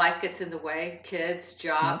because life gets in the way, kids,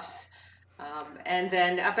 jobs. Yep. And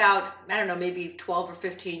then about maybe 12 or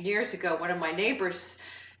 15 years ago, one of my neighbors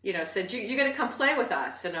said, you're going to come play with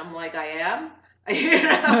us, and I'm like, I am.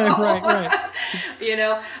 Right.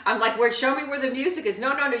 I'm like, show me where the music is.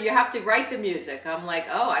 No, you have to write the music. I'm like,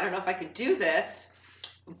 oh, I don't know if I could do this.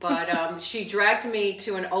 But she dragged me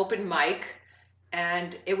to an open mic,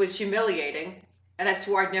 and it was humiliating, and I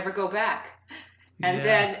swore I'd never go back. And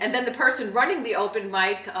then the person running the open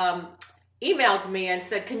mic emailed me and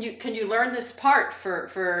said, can you learn this part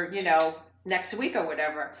for next week or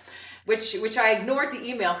whatever. Which I ignored the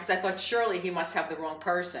email because I thought surely he must have the wrong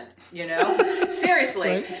person, seriously.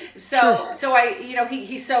 Right. So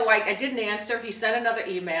I didn't answer. He sent another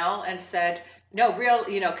email and said, no,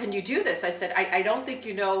 can you do this? I said, I don't think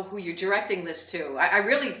you know who you're directing this to. I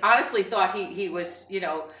really honestly thought he was,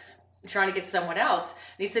 trying to get someone else.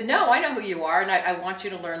 And he said, no, I know who you are, and I want you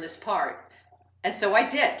to learn this part. And so I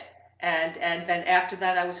did. And then after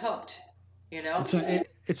that, I was hooked,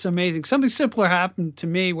 It's amazing. Something simpler happened to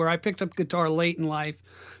me where I picked up guitar late in life,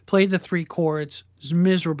 played the 3 chords, was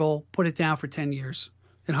miserable, put it down for 10 years.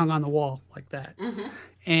 It hung on the wall like that. Mm-hmm.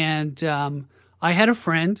 And I had a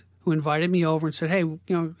friend who invited me over and said, hey,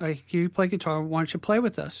 I hear you play guitar. Why don't you play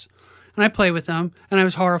with us? And I played with them, and I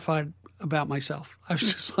was horrified about myself. I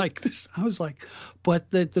was just like this. I was like,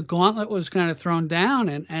 but the gauntlet was kind of thrown down,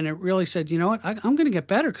 and it really said, you know what, I'm going to get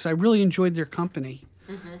better because I really enjoyed their company.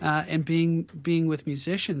 Mm-hmm. And being with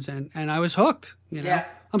musicians, and I was hooked. Yeah.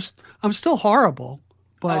 I'm still horrible,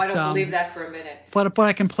 but I don't believe that for a minute. But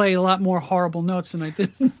I can play a lot more horrible notes than I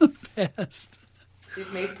did in the past. So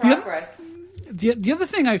you've made progress. The other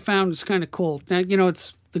thing I found is kind of cool. Now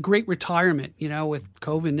it's the great retirement. With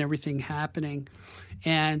COVID and everything happening,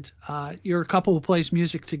 and you're a couple who plays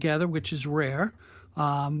music together, which is rare,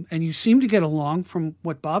 and you seem to get along from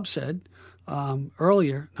what Bob said.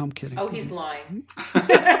 Earlier. No, I'm kidding. Oh, he's lying.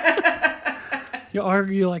 You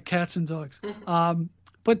argue like cats and dogs.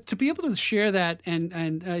 But to be able to share that,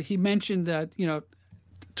 and he mentioned that,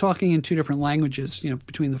 talking in 2 different languages,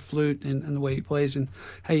 between the flute and the way he plays, and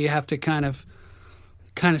how you have to kind of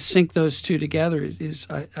sync those 2 together is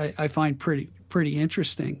I find pretty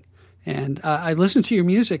interesting. And I listened to your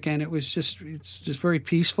music, and it's just very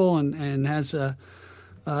peaceful and has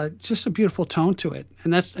just a beautiful tone to it.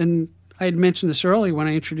 And I had mentioned this earlier when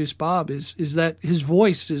I introduced Bob, is that his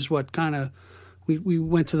voice is what kind of, we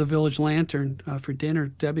went to the Village Lantern for dinner,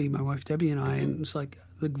 Debbie, my wife Debbie and I, and it's like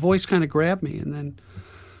the voice kind of grabbed me and then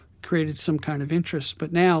created some kind of interest.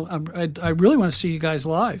 But now I really want to see you guys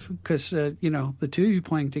live because, the 2 of you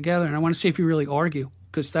playing together, and I want to see if you really argue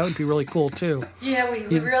because that would be really cool too. Yeah,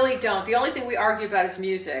 we really don't. The only thing we argue about is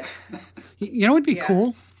music. It would be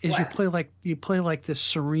cool is What? you play like this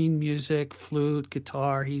serene music, flute,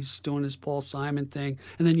 guitar. He's doing his Paul Simon thing,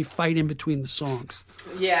 and then you fight in between the songs.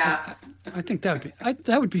 Yeah, I think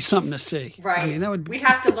that would be something to see. right. I mean, that would be, We'd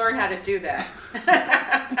have to learn how to do that.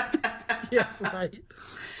 yeah, right.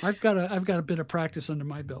 I've got a bit of practice under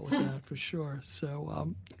my belt with that for sure.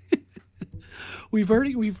 So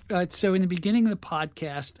so in the beginning of the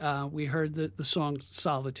podcast we heard the song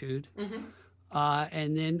Solitude,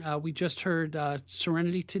 and then we just heard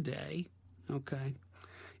Serenity Today. Okay,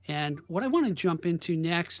 and what I want to jump into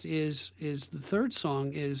next is the third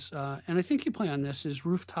song is and I think you play on this is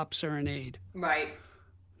Rooftop Serenade. Right.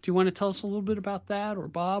 Do you want to tell us a little bit about that, or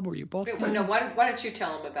Bob, or you both? Well, no, why don't you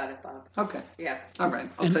tell him about it, Bob? Okay. Yeah. All right.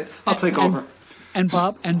 I'll take over. And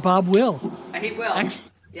Bob will. He will.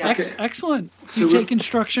 Yeah. Excellent. So You take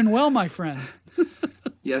instruction well, my friend.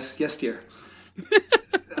 Yes, dear.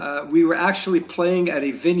 We were actually playing at a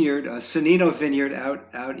vineyard, a Sonino vineyard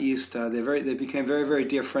out east. They became very, very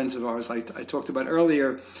dear friends of ours. I talked about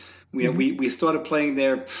earlier. We started playing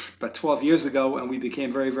there about 12 years ago, and we became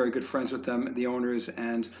very, very good friends with them, the owners.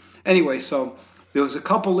 And anyway, so there was a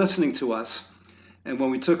couple listening to us, and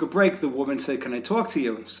when we took a break, the woman said, "Can I talk to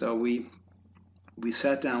you?" So we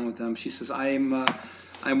sat down with them. She says, "I'm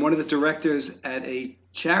one of the directors at a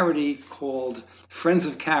charity called Friends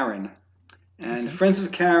of Karen, and Friends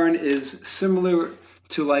of Karen is similar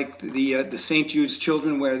to like the St. Jude's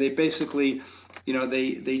Children, where they basically."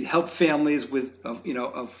 They help families with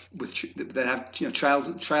that have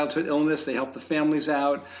childhood illness. They help the families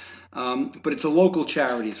out, but it's a local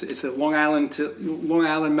charity. It's a Long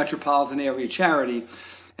Island metropolitan area charity.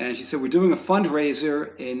 And she said, "We're doing a fundraiser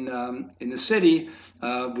in the city.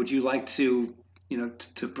 Would you like to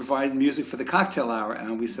provide music for the cocktail hour?"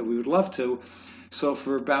 And we said we would love to. So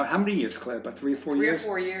for about how many years, Claire? About 3 or 4 years. 3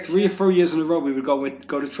 or 4 years. 3 or 4 years in a row, we would go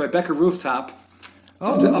to Tribeca Rooftop.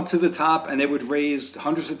 Up to the top, and they would raise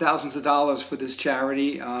hundreds of thousands of dollars for this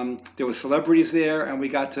charity. There were celebrities there, and we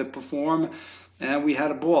got to perform, and we had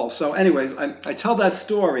a ball. So anyways, I tell that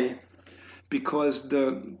story because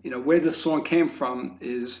where this song came from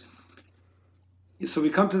is, so we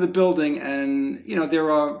come to the building, and there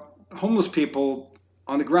are homeless people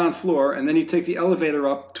on the ground floor, and then you take the elevator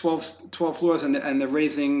up 12 floors, and they're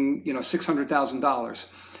raising $600,000,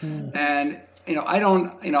 and I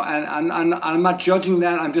don't, and I'm not judging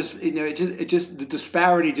that. I'm just, it just the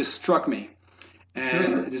disparity just struck me,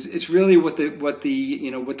 and it's really what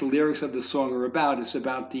the lyrics of the song are about. It's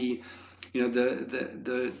about the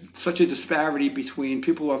such a disparity between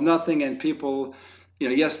people who have nothing and people,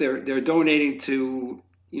 yes, they're donating to,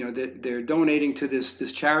 they're donating to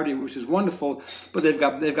this charity, which is wonderful, but they've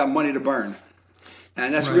got money to burn,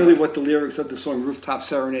 and that's really what the lyrics of the song Rooftop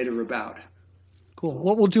Serenade are about. Cool.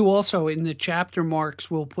 What we'll do also in the chapter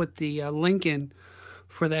marks, we'll put the link in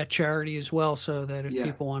for that charity as well, so that if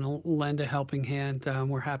people want to lend a helping hand,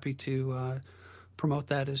 we're happy to promote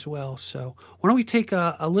that as well. So why don't we take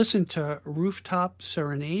a listen to Rooftop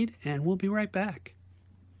Serenade, and we'll be right back.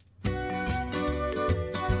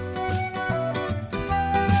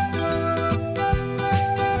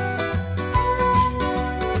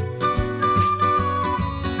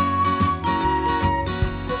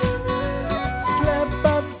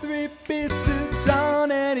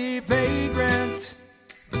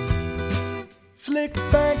 Slick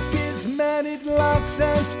back his matted locks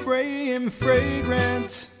and spray him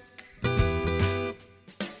fragrance. Then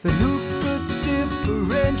who could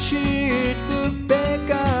differentiate the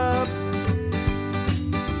backup?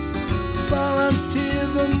 Volunteer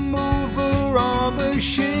the mover or the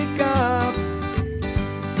shake-up.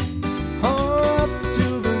 Up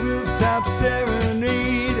to the rooftop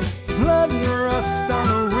serenade. Blood and rust on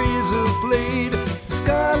a razor blade. The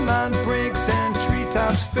skyline breaks and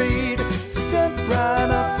treetops fade. Step right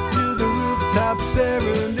up to the rooftop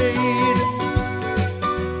serenade.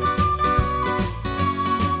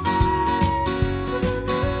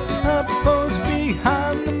 I pose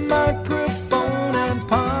behind the microphone and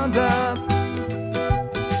ponder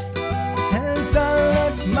as I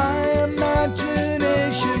let my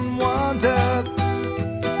imagination wander.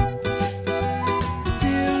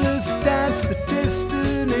 Fearless dance the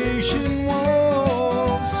destination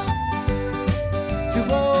walls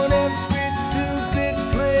toward every two-bit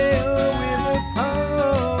player with a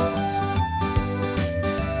pulse.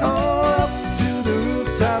 Up to the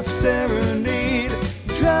rooftop serenade.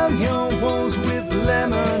 Drown your woes with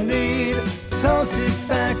lemonade. Toss it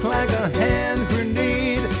back like a hand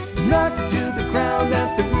grenade. Knock to the ground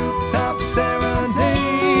at the rooftop serenade.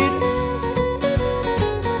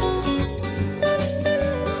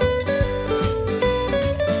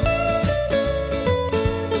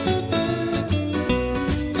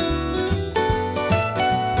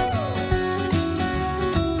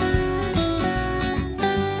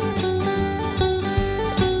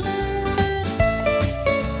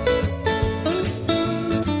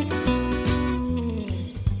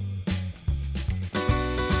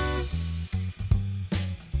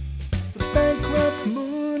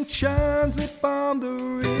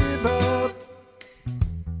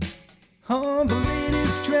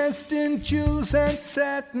 dressed in jewels and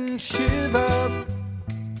satin shiver,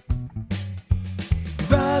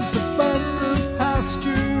 rise above the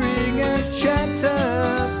posturing and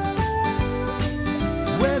chatter,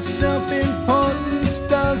 where self-importance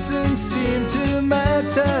doesn't seem to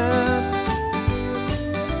matter.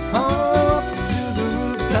 Up to the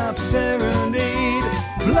rooftop serenade,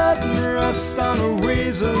 blood and rust on a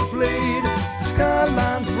razor blade. The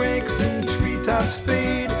skyline breaks and treetops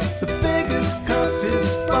fade. The beggar's cup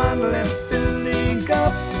is finally filling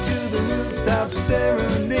up to the rooftop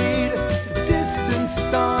serenade. The distant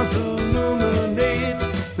stars illuminate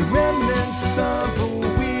the remnants of a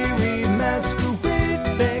weary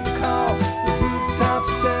masquerade they call the rooftop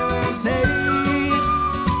serenade.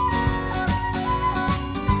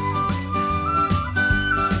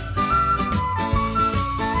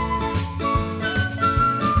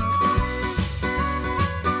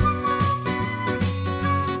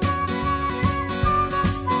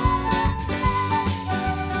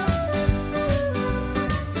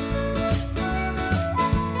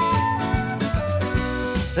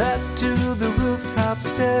 That to the rooftop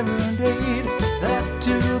serenade, that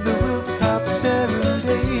to the rooftop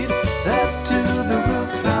serenade, that to the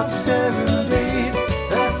rooftop serenade,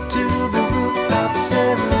 that to the rooftop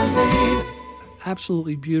serenade.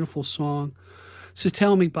 Absolutely beautiful song. So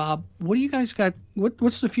tell me, Bob, what do you guys got?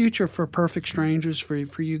 What's the future for Perfect Strangers for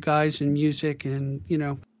you guys in music? And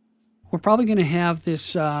we're probably going to have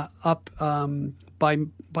this up by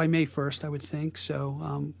May 1st, I would think.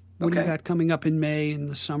 So what do you got coming up in May in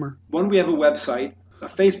the summer? One, we have a website, a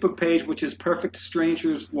Facebook page, which is Perfect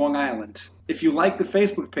Strangers Long Island. If you like the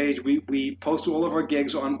Facebook page, we post all of our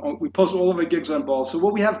gigs on both. So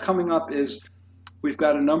what we have coming up is we've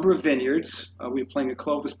got a number of vineyards. We're playing at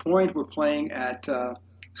Clovis Point. We're playing at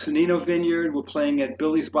Sonino Vineyard. We're playing at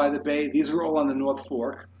Billy's by the Bay. These are all on the North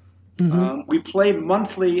Fork. Mm-hmm. We play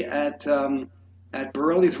monthly at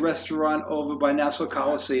Borelli's Restaurant over by Nassau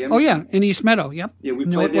Coliseum. Oh, yeah, in East Meadow, yep. Yeah, we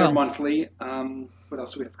play there monthly. What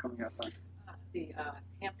else do we have coming up? The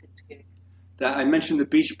Hamptons gig. I mentioned the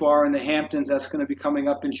Beach Bar in the Hamptons. That's going to be coming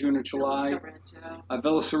up in June or July.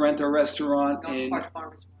 Villa Sorrento Restaurant in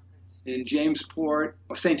Jamesport,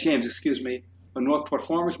 or St. James, excuse me, or Northport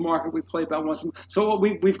Farmers Market. We play about once a month. So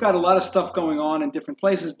we've got a lot of stuff going on in different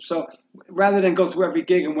places. So rather than go through every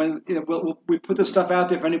gig, and when we put the stuff out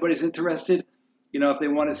there if anybody's interested. If they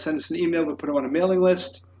want to send us an email, we'll put it on a mailing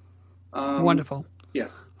list. Wonderful. Yeah.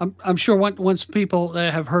 I'm sure once people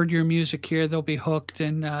have heard your music here, they'll be hooked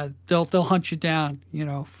and they'll hunt you down,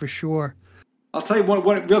 for sure. I'll tell you one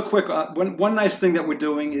real quick. One nice thing that we're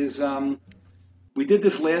doing is we did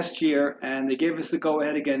this last year, and they gave us the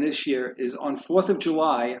go-ahead again this year, is on 4th of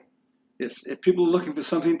July. If people are looking for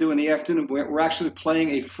something to do in the afternoon, we're actually playing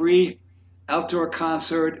a free outdoor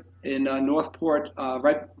concert in Northport,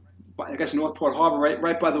 Northport Harbor,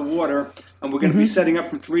 right by the water, and we're going to be setting up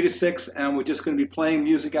from 3 to 6, and we're just going to be playing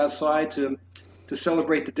music outside to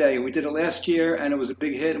celebrate the day. And we did it last year, and it was a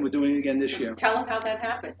big hit, and we're doing it again this year. Tell them how that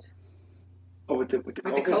happened. Oh, with the COVID. With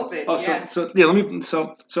the COVID, oh, yeah.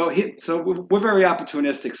 So we're very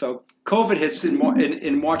opportunistic. So COVID hits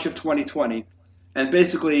in March of 2020, and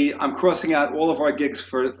basically I'm crossing out all of our gigs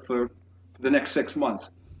for the next 6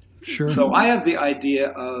 months. Sure. So I have the idea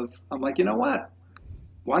of, I'm like, you know what?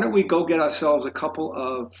 Why don't we go get ourselves a couple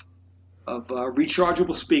of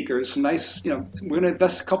rechargeable speakers? Nice, we're going to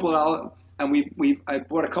invest a couple of dollars, and I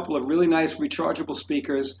bought a couple of really nice rechargeable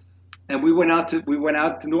speakers, and we went out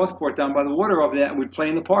to Northport down by the water over there, and we'd play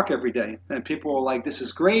in the park every day. And people were like, "This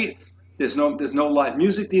is great. There's no live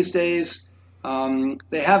music these days."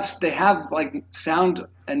 They have like sound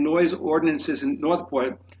and noise ordinances in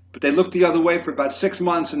Northport. But they looked the other way for about 6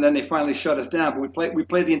 months, and then they finally shut us down. But we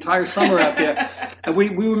played the entire summer out there, and we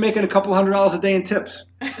were making a couple $100 a day in tips.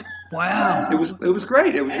 Wow! It was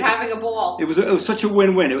great. It was having a ball. It was such a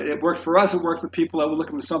win-win. It worked for us. It worked for people that were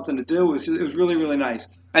looking for something to do. It was really, really nice,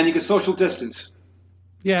 and you could social distance.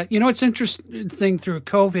 Yeah, it's interesting thing through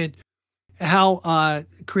COVID how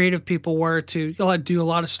creative people were to do a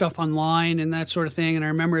lot of stuff online and that sort of thing. And I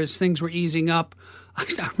remember as things were easing up, I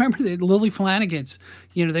remember the Lily Flanagan's,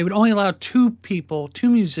 they would only allow two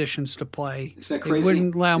musicians to play. Is that crazy? They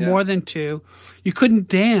wouldn't allow more than two. You couldn't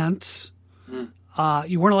dance.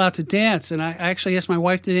 You weren't allowed to dance. And I actually asked my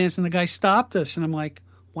wife to dance, and the guy stopped us. And I'm like,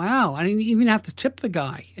 wow, I didn't even have to tip the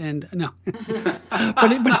guy. And no,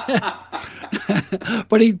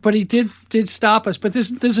 but he did stop us. But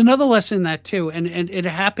there's another lesson in that too. And it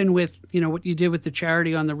happened with, what you did with the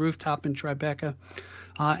charity on the rooftop in Tribeca.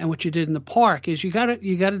 And what you did in the park is you got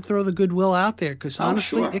to throw the goodwill out there, because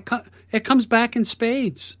honestly, it comes back in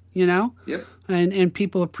spades. you know? Yep. And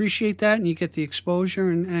people appreciate that, and you get the exposure,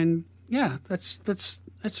 and yeah, that's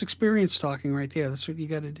experience talking right there. That's what you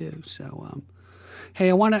got to do. So, hey,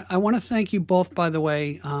 I want to thank you both, by the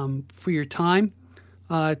way, for your time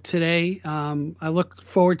today. I look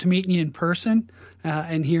forward to meeting you in person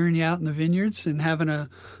and hearing you out in the vineyards and having a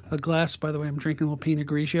glass. By the way, I'm drinking a little Pinot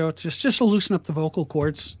Grigio. It's just to loosen up the vocal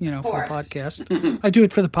cords, for the podcast. I do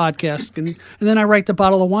it for the podcast, and then I write the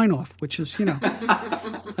bottle of wine off, which is,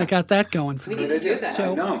 I got that going for We me. need to do that.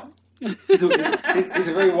 I know. He's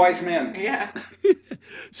a very wise man. Yeah.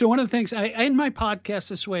 So one of the things I end my podcast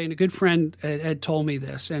this way, and a good friend had told me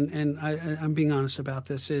this, and I'm being honest about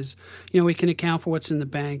this, is, we can account for what's in the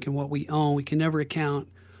bank and what we own. We can never account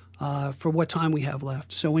for what time we have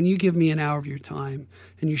left. So when you give me an hour of your time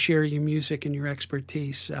and you share your music and your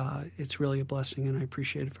expertise, it's really a blessing, and I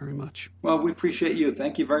appreciate it very much. Well, we appreciate you.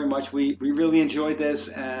 Thank you very much. We really enjoyed this,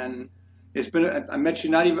 and it's been, I met you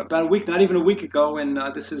not even a week ago, and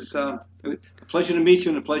this is a pleasure to meet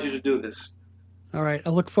you and a pleasure to do this. All right. I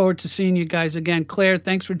look forward to seeing you guys again. Claire,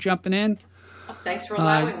 thanks for jumping in. Thanks for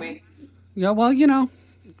allowing me. Yeah, well, You're a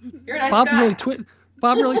nice guy.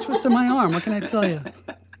 Bob really twisted my arm. What can I tell you?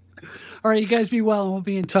 All right, you guys be well, and we'll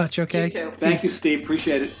be in touch, okay? You too. Thank you, Steve.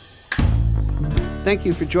 Appreciate it. Thank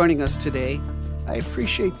you for joining us today. I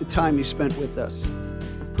appreciate the time you spent with us.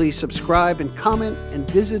 Please subscribe and comment, and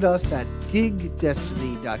visit us at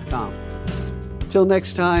gigdestiny.com. Till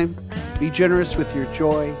next time, be generous with your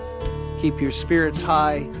joy, keep your spirits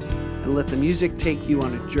high, and let the music take you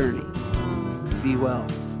on a journey. Be well.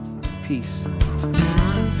 Peace.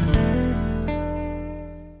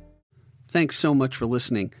 Thanks so much for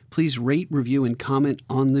listening. Please rate, review, and comment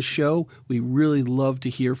on the show. We really love to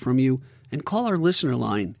hear from you. And call our listener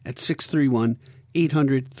line at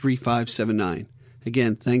 631-800-3579.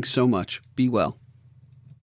 Again, thanks so much. Be well.